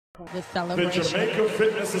The celebration. The Jamaica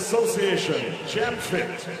Fitness Association,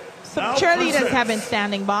 JamFit. Some cheerleaders have been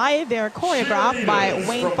standing by. They're choreographed by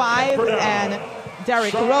Wayne Five and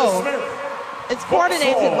Derek Rowe. It's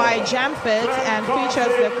coordinated by JamFit and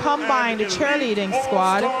features the combined cheerleading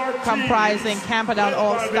squad comprising Camperdown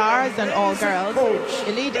All-Stars and All-Girls,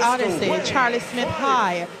 Elite Odyssey, Charlie Smith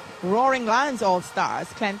High, Roaring Lions All-Stars,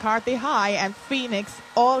 Clancarthy High, and Phoenix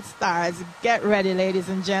All-Stars. Get ready, ladies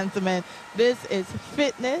and gentlemen. This is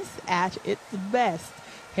fitness at its best.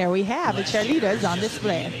 Here we have the cheerleaders on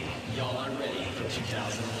display. Y'all are ready for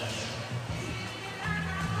 2011.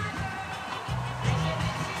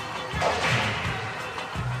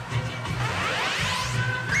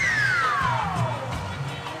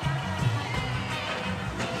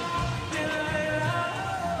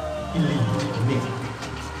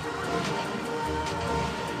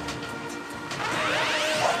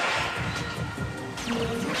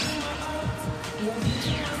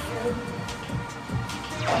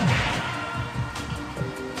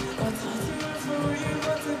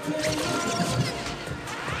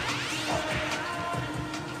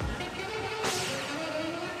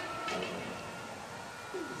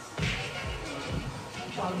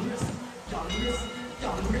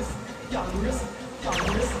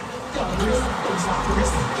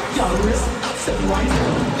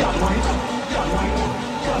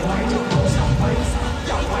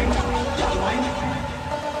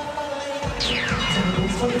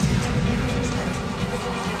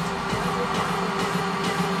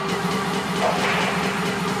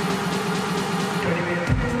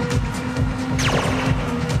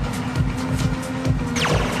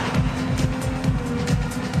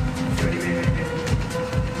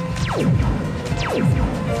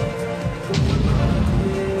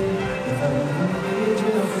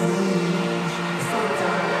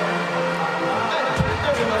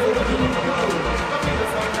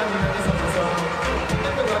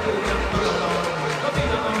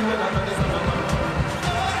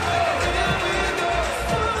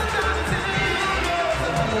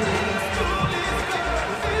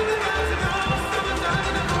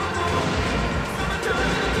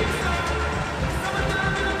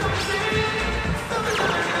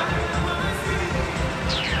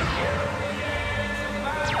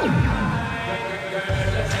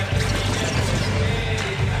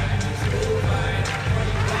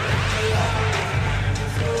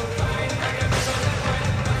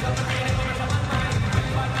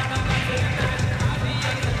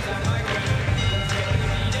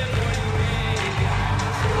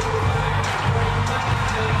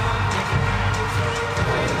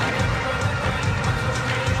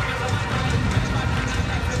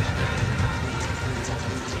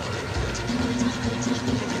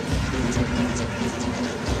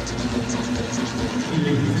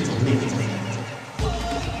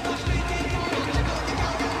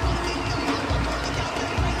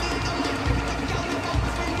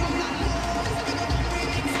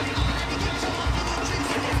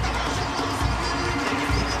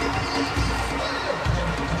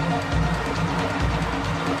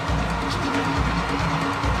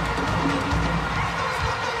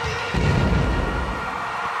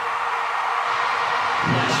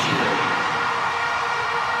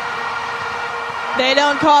 They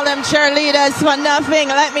don't call them cheerleaders for nothing.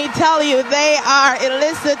 Let me tell you, they are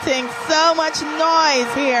eliciting so much noise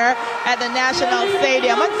here at the National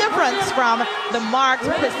Stadium. A difference from the marked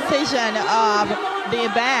precision of the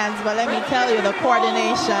bands, but let me tell you, the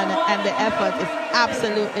coordination and the effort is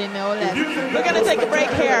absolutely no less. We're going to take a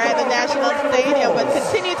break here at the National Stadium, but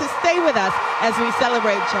continue to stay with us as we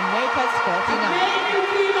celebrate Jamaica's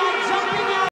 49th.